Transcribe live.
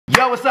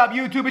Yo, what's up,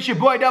 YouTube? It's your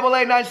boy Double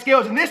A9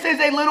 Skills, and this is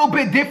a little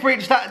bit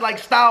different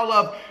style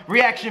of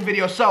reaction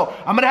video. So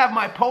I'm gonna have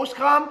my post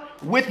com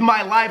with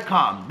my live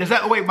com.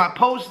 My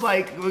post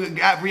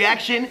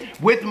reaction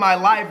with my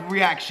live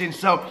reaction.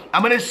 So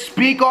I'm gonna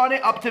speak on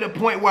it up to the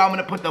point where I'm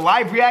gonna put the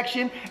live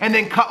reaction and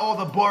then cut all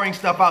the boring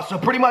stuff out. So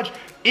pretty much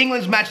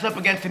England's matched up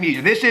against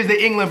Tunisia. This is the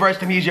England versus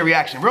Tunisia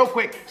reaction. Real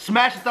quick,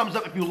 smash the thumbs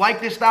up if you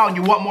like this style and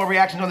you want more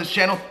reactions on this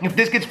channel. If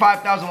this gets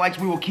 5,000 likes,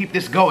 we will keep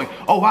this going.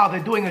 Oh wow, they're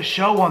doing a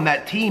show on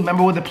that team.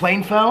 Remember when the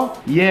plane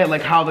fell? Yeah,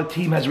 like how the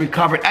team has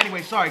recovered.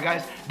 Anyway, sorry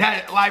guys,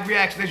 that live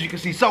reaction as you can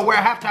see. So we're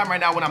at halftime right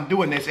now when I'm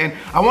doing this, and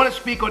I want to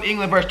speak on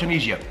England versus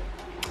Tunisia.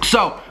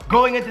 So,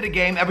 going into the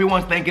game,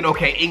 everyone's thinking,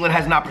 okay, England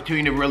has an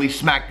opportunity to really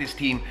smack this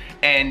team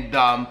and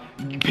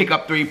pick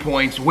up 3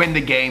 points, win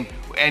the game,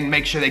 and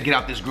make sure they get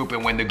out this group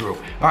and win the group.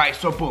 All right,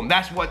 so boom,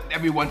 that's what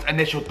everyone's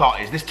initial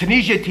thought is. This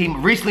Tunisia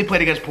team recently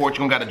played against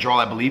Portugal and got a draw,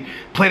 I believe.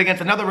 Played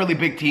against another really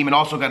big team and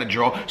also got a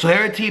draw. So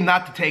they're a team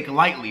not to take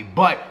lightly.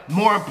 But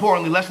more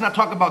importantly, let's not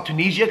talk about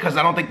Tunisia because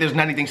I don't think there's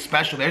anything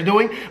special they're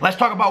doing. Let's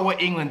talk about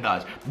what England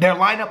does. Their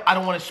lineup, I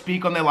don't want to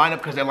speak on their lineup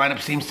because their lineup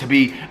seems to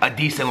be a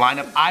decent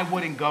lineup. I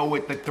wouldn't go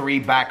with the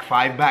 3-back,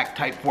 5-back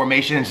type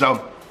formation.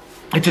 So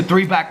it's a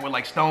 3-back with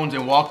like Stones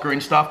and Walker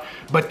and stuff,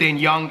 but then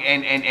Young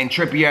and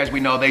Trippier, as we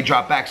know, they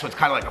drop back, so it's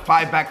kind of like a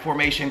 5-back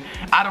formation.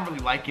 I don't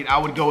really like it. I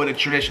would go with a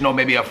traditional,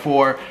 maybe a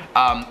 4,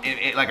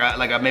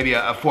 maybe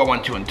a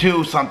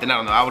 4-1-2-2, something. I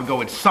don't know. I would go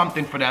with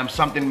something for them,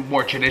 something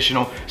more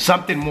traditional,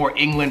 something more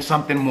England,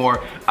 something more.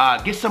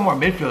 Get some more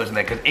midfielders in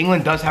there because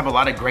England does have a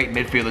lot of great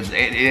midfielders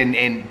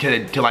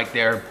to like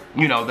their,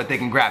 you know, that they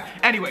can grab.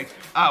 Anyways,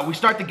 we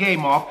start the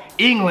game off.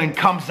 England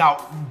comes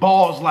out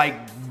balls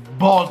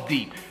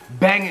deep.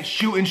 Banging,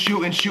 shooting,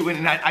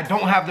 and I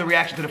don't have the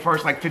reaction to the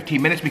first like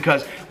 15 minutes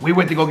because we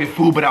went to go get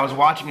food, but I was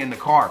watching in the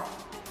car.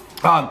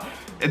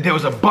 There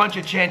was a bunch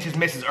of chances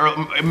missed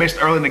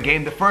early in the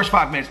game. The first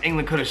 5 minutes,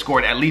 England could have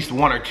scored at least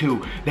 1 or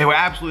 2. They were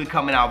absolutely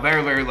coming out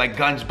very like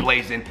guns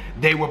blazing.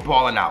 They were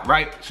balling out,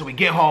 right? So we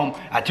get home,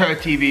 I turn the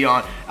TV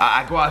on,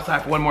 I go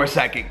outside for 1 more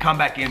second, come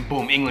back in,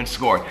 boom, England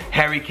scored.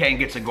 Harry Kane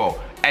gets a goal.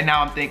 And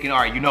now I'm thinking, all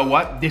right, you know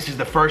what? This is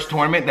the first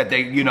tournament that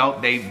they're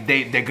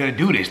gonna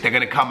do this. They're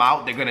gonna come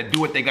out, they're gonna do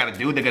what they gotta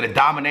do, they're gonna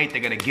dominate, they're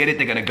gonna get it,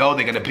 they're gonna go,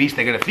 they're gonna beast,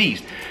 they're gonna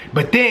feast.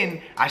 But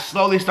then I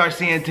slowly start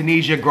seeing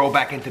Tunisia grow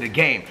back into the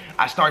game.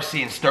 I start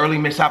seeing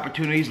Sterling miss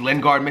opportunities,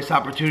 Lingard miss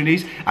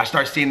opportunities. I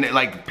start seeing that,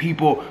 like,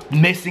 people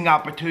missing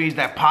opportunities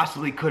that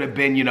possibly could have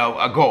been, you know,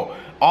 a goal.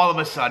 All of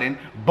a sudden,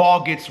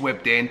 ball gets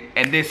whipped in,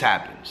 and this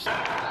happens.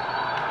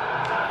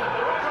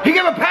 He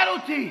gave a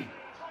penalty!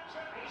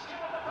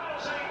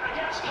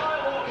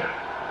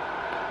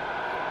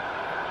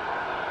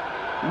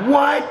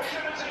 What?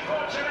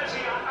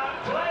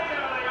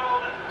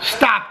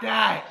 Stop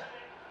that.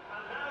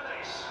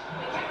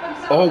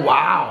 Oh,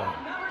 wow.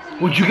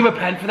 Would you give a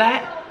pen for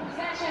that?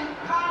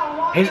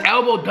 His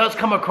elbow does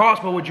come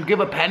across, but would you give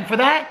a pen for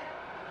that?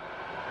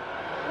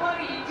 What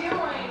are you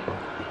doing?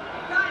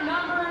 You've got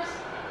numbers.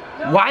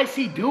 Why is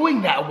he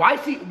doing that? Why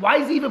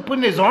is he even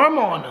putting his arm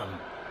on him?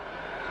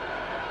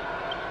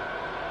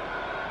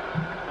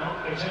 Well,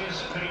 it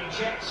is being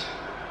checked.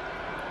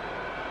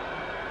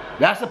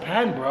 That's a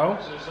pen, bro.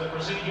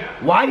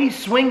 Why'd he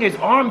swing his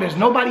arm? There's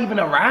nobody even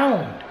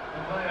around.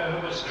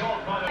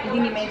 You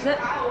think he makes it?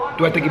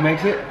 Do I think he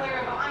makes it?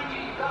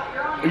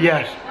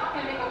 Yes.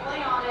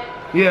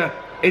 Yeah.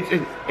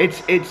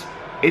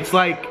 It's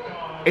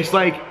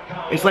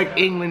like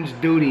England's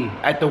duty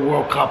at the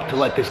World Cup to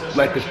let this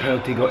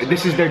penalty go.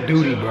 This is their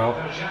duty,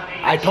 bro.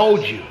 I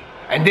told you.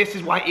 And this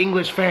is why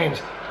English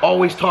fans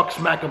always talk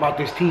smack about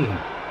this team.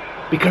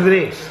 Because it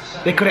is.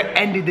 They could have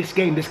ended this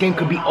game. This game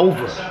could be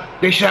over.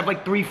 They should have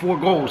like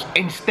 3-4 goals.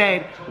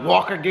 Instead,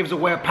 Walker gives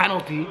away a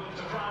penalty.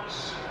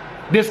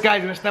 This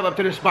guy's gonna step up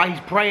to the spot.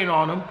 He's praying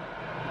on him.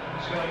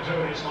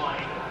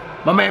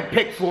 My man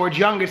Pickford,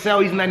 young as hell,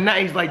 he's in that net.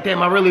 He's like,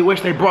 damn, I really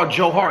wish they brought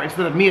Joe Hart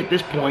instead of me at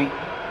this point.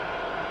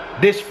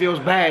 This feels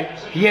bad.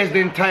 He has the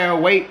entire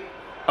weight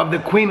of the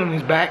Queen on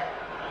his back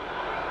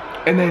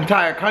and the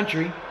entire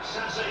country.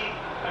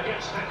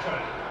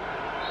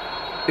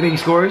 You think he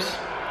scores?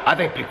 I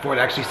think Pickford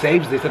actually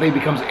saves this. I think he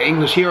becomes an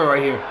English hero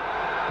right here.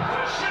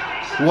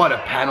 What a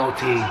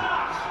penalty.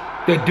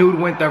 The dude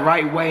went the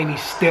right way and he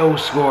still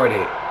scored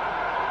it.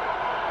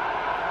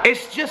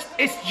 It's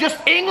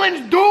just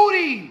England's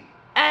duty.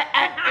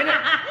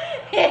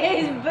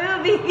 His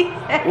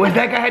boobies. Was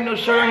that guy had no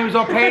shirt on? He was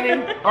all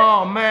painting?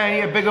 Oh man, he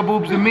had bigger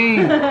boobs than me.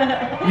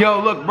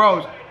 Yo, look,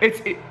 bros.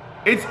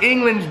 It's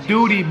England's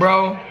duty,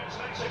 bro.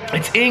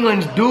 It's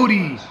England's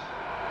duty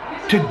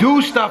to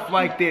do stuff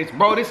like this,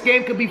 bro. This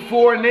game could be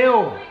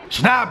 4-0.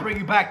 So now I bring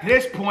you back to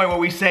this point where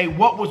we say,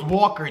 what was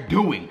Walker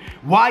doing?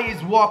 Why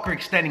is Walker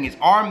extending his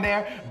arm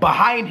there?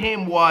 Behind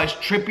him was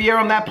Trippier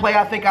on that play,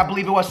 I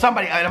believe it was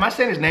somebody. Am I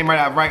saying his name right?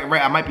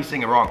 I might be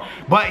saying it wrong.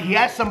 But he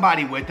has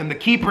somebody with him. The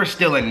keeper's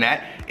still in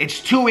net. it's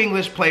 2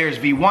 English players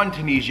v 1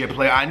 Tunisia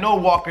player. I know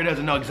Walker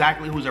doesn't know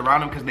exactly who's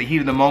around him because the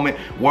heat of the moment,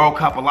 World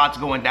Cup, a lot's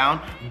going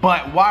down.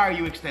 But why are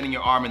you extending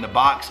your arm in the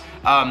box?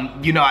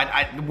 You know,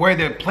 where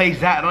the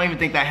play's at, I don't even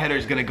think that header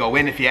is going to go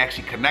in if he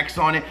actually connects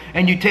on it.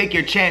 And you take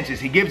your chances.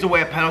 He gives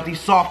away a penalty,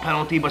 soft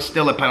penalty, but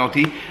still a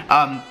penalty.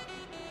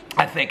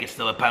 I think it's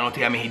still a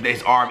penalty. I mean,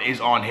 his arm is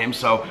on him,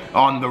 so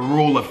on the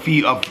rule of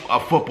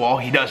football,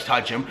 he does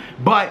touch him.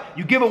 But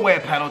you give away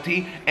a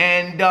penalty,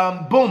 and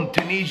boom,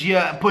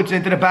 Tunisia puts it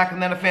into the back, and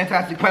then a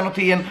fantastic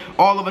penalty, and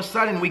all of a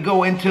sudden we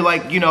go into,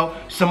 like, you know,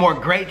 some more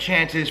great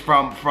chances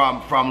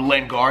from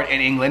Lingard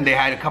in England. They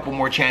had a couple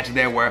more chances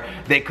there where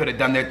they could have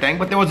done their thing,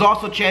 but there was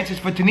also chances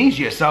for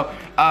Tunisia. So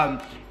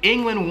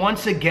England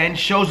once again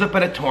shows up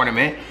at a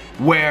tournament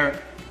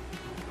where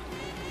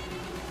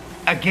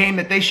a game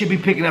that they should be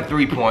picking up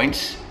 3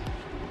 points.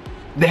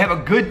 They have a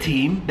good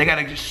team. They got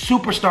a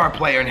superstar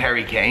player in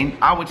Harry Kane.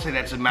 I would say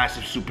that's a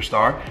massive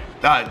superstar.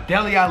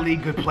 Dele Alli,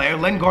 good player.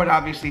 Lingard,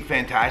 obviously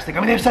fantastic. I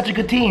mean, they have such a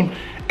good team.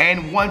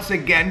 And once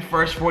again,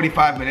 first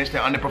 45 minutes,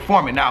 they're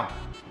underperforming. Now,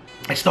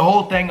 it's the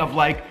whole thing of,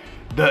 like,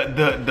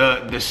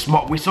 the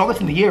small. We saw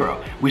this in the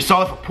Euro. We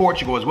saw it for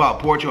Portugal as well.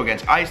 Portugal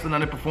against Iceland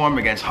underperformed,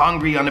 against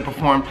Hungary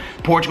underperformed.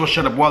 Portugal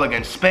showed up well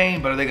against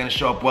Spain, but are they going to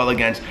show up well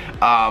against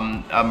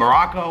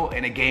Morocco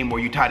in a game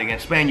where you tied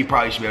against Spain? You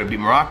probably should be able to beat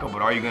Morocco,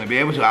 but are you going to be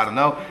able to? I don't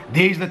know.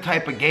 These are the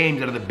type of games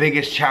that are the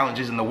biggest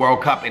challenges in the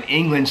World Cup, and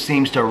England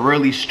seems to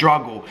really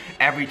struggle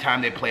every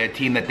time they play a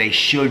team that they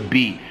should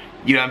beat.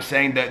 You know what I'm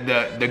saying?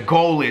 The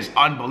goal is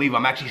unbelievable.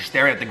 I'm actually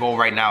staring at the goal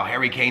right now.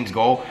 Harry Kane's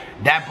goal.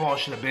 That ball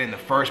should have been in the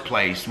first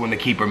place when the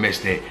keeper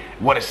missed it.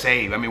 What a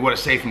save. I mean, what a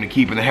save from the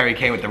keeper, and then Harry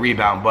Kane with the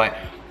rebound. But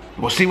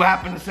we'll see what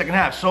happens in the second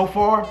half. So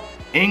far,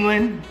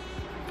 England,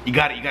 you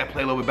got to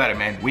play a little bit better,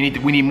 man. We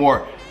need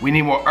more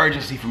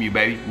urgency from you,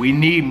 baby. We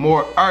need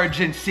more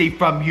urgency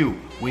from you.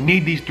 We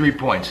need these 3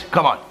 points.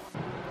 Come on.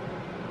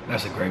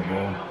 That's a great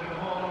ball.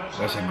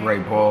 That's a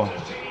great ball.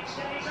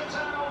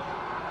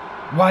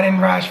 Why didn't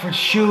Rashford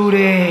shoot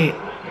it?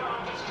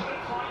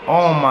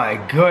 Oh my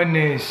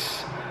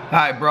goodness. All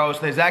right,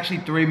 bros, there's actually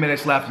 3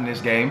 minutes left in this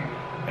game,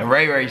 and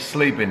Ray-Ray's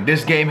sleeping.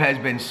 This game has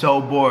been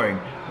so boring.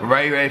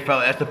 Ray-Ray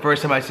that's the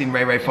first time I've seen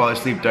Ray-Ray fall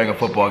asleep during a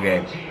football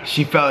game.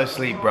 She fell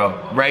asleep, bro.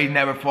 Ray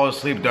never falls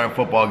asleep during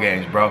football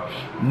games, bro.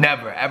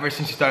 Never. Ever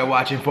since she started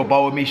watching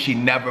football with me, she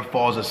never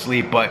falls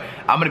asleep. But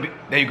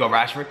there you go,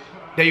 Rashford.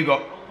 There you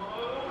go.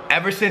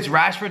 Ever since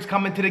Rashford's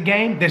come into the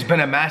game, there's been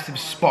a massive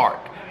spark,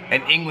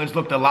 and England's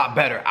looked a lot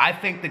better. I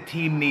think the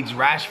team needs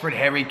Rashford,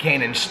 Harry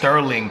Kane, and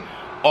Sterling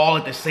all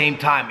at the same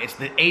time. It's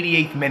the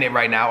 88th minute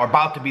right now, or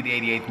about to be the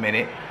 88th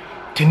minute.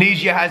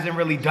 Tunisia hasn't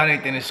really done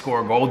anything to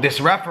score a goal.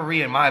 This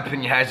referee, in my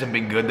opinion, hasn't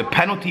been good. The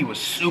penalty was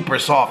super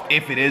soft,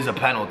 if it is a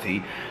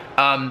penalty.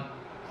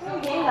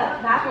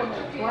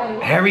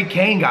 Harry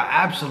Kane got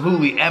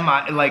absolutely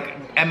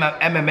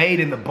MMA'd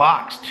in the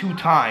box 2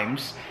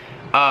 times.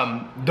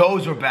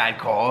 Those were bad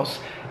calls.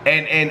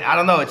 And I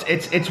don't know,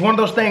 it's one of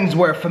those things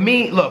where, for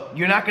me, look,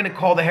 you're not going to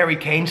call the Harry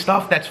Kane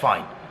stuff, that's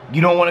fine. You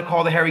don't want to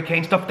call the Harry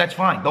Kane stuff, that's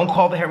fine. Don't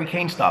call the Harry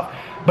Kane stuff.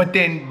 But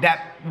then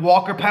that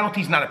Walker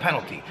penalty is not a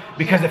penalty.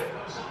 Because if,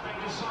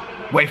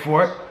 wait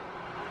for it,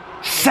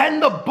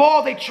 send the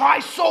ball, they try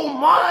so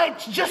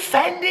much, just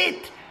send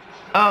it.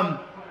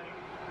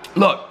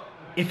 Look,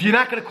 if you're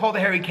not going to call the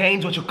Harry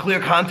Kanes, which are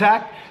clear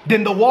contact,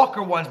 then the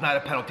Walker one's not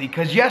a penalty.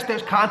 Because yes,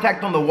 there's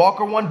contact on the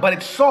Walker one, but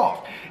it's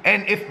soft.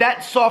 And if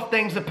that soft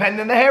thing's a pen,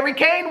 then the Harry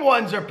Kane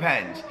ones are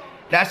pens.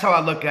 That's how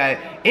I look at it.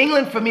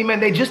 England, for me, man,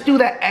 they just do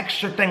that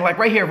extra thing. Like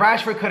right here,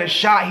 Rashford could have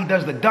shot. He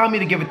does the dummy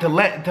to give it to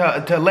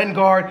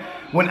Lingard.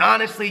 When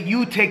honestly,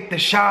 you take the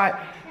shot.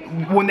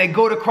 When they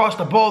go to cross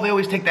the ball, they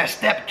always take that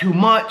step too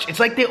much. It's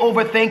like they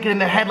overthink it in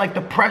their head, like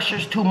the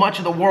pressure's too much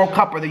of the World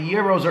Cup or the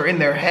Euros are in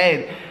their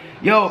head.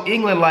 Yo,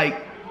 England,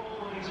 like,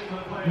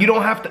 you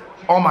don't have to.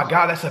 Oh my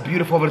God, that's a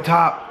beautiful over the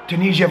top.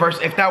 Tunisia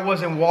versus, if that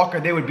wasn't Walker,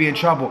 they would be in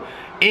trouble.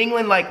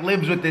 England, like,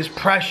 lives with this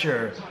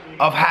pressure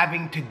of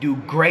having to do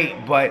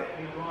great, but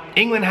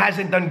England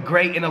hasn't done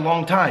great in a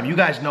long time. You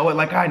guys know it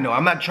like I know.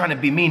 I'm not trying to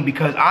be mean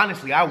because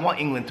honestly, I want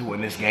England to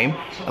win this game.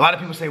 A lot of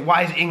people say,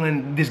 why is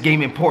England, this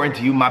game important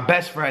to you? My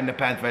best friend, the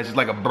Panthers, is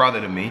like a brother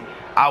to me.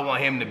 I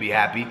want him to be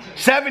happy.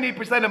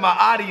 70% of my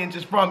audience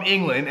is from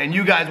England, and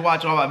you guys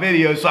watch all my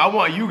videos, so I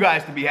want you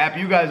guys to be happy.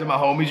 You guys are my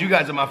homies. You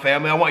guys are my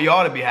family. I want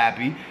y'all to be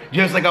happy,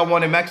 just like I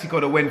wanted Mexico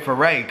to win for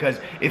Ray, because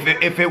if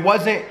it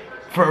wasn't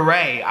for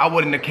Ray, I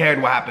wouldn't have cared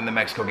what happened in the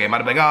Mexico game. I'd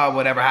have been like, oh,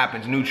 whatever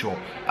happens, neutral.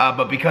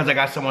 But because I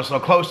got someone so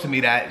close to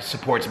me that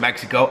supports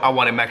Mexico, I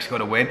wanted Mexico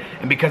to win.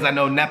 And because I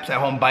know Nep's at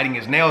home biting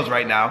his nails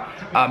right now,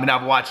 and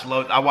I watched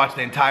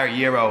the entire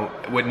Euro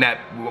with Nep,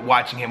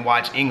 watching him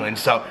watch England.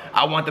 So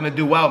I want them to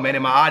do well, man.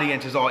 And my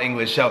audience is all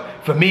English. So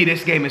for me,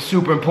 this game is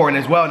super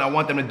important as well, and I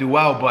want them to do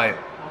well. But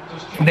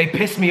they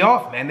piss me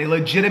off, man. They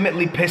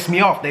legitimately piss me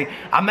off.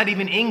 I'm not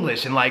even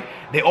English, and like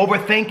they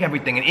overthink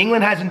everything. And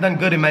England hasn't done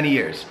good in many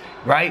years,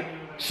 right?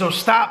 So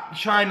stop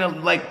trying to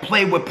like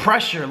play with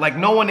pressure. Like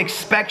no one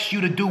expects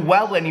you to do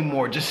well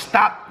anymore. Just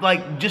stop,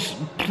 like just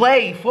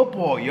play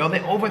football, yo. They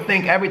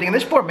overthink everything. And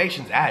this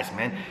formation's ass,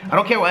 man. I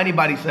don't care what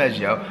anybody says,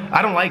 yo.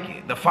 I don't like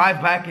it. The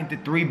 5 back into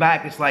 3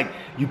 back, it's like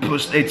you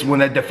push, it's when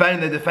they're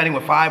defending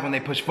with 5. When they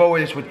push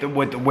forward, it's with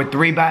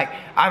 3 back.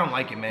 I don't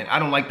like it, man. I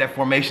don't like that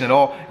formation at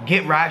all.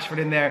 Get Rashford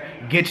in there,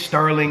 get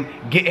Sterling,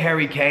 get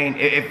Harry Kane.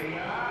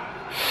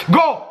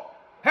 Go!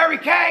 Harry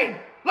Kane!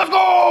 Let's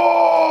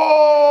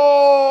go!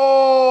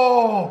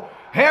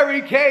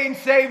 Harry Kane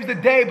saves the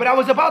day. But I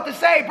was about to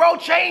say, bro,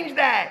 change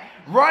that.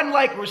 Run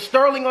like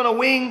Sterling on a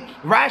wing,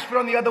 Rashford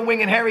on the other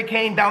wing, and Harry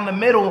Kane down the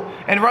middle,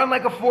 and run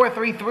like a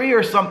 4-3-3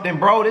 or something,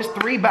 bro. This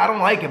 3, I don't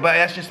like it, but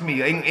that's just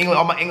me.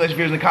 All my English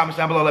viewers in the comments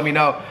down below, let me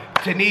know.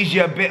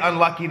 Tunisia a bit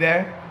unlucky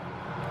there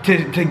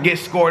to get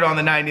scored on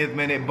the 90th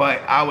minute,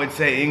 but I would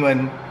say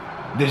England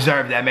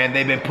deserved that, man.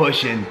 They've been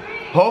pushing.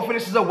 Hopefully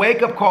this is a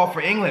wake-up call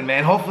for England,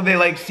 man. Hopefully they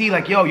like see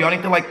like, yo, y'all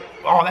need to like,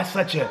 oh, that's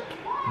such a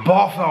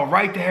ball fell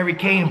right to Harry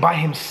Kane by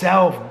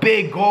himself.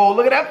 Big goal.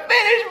 Look at that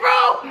finish,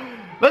 bro.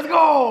 Let's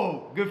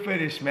go. Good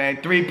finish,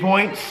 man. 3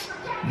 points.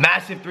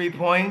 Massive 3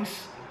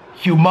 points.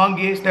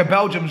 Humongous. They're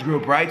Belgium's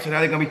group, right? So now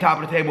they're going to be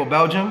top of the table,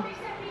 Belgium.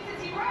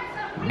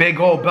 Big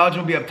goal.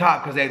 Belgium will be up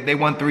top because they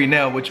won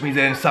 3-0, which means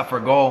they didn't suffer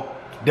a goal.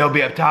 They'll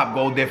be up top,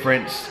 goal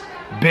difference.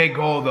 Big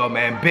goal, though,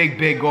 man.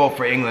 Big goal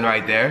for England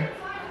right there.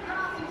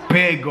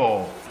 Big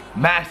goal.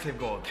 Massive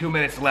goal. 2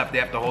 minutes left. They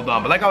have to hold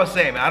on. But like I was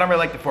saying, man, I don't really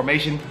like the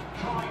formation.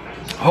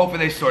 Hopefully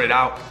they sort it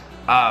out.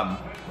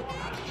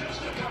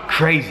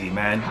 Crazy,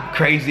 man.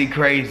 Crazy.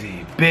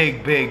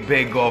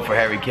 Big goal for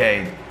Harry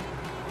Kane.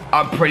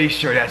 I'm pretty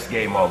sure that's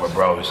game over,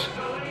 bros.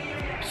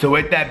 So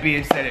with that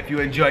being said, if you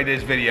enjoyed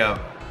this video,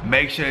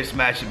 make sure to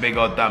smash the big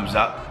old thumbs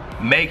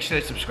up. Make sure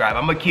to subscribe.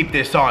 I'm going to keep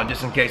this on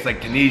just in case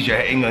like Tunisia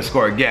or England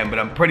score again. But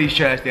I'm pretty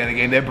sure that's the end of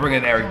the game. They're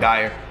bringing Eric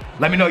Dyer.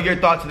 Let me know your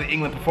thoughts of the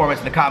England performance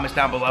in the comments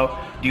down below.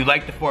 Do you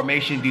like the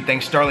formation? Do you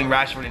think Sterling,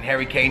 Rashford, and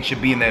Harry Kane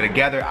should be in there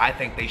together? I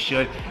think they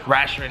should.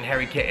 Rashford and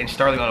Harry Kane and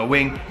Sterling on a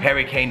wing,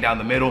 Harry Kane down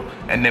the middle,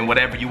 and then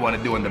whatever you want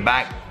to do in the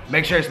back.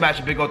 Make sure to smash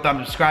a big old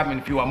thumb, subscribe, and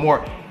if you want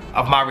more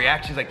of my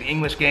reactions like the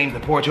English games, the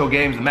Portugal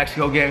games, the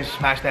Mexico games,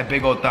 smash that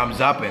big old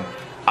thumbs up. And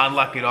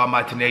unlucky to all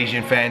my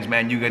Tunisian fans,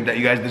 man. You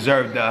guys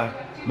deserved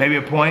maybe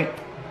a point.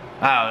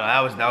 I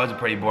don't know. That was a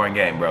pretty boring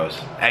game, bros.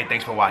 Hey,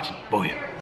 thanks for watching. Booyah.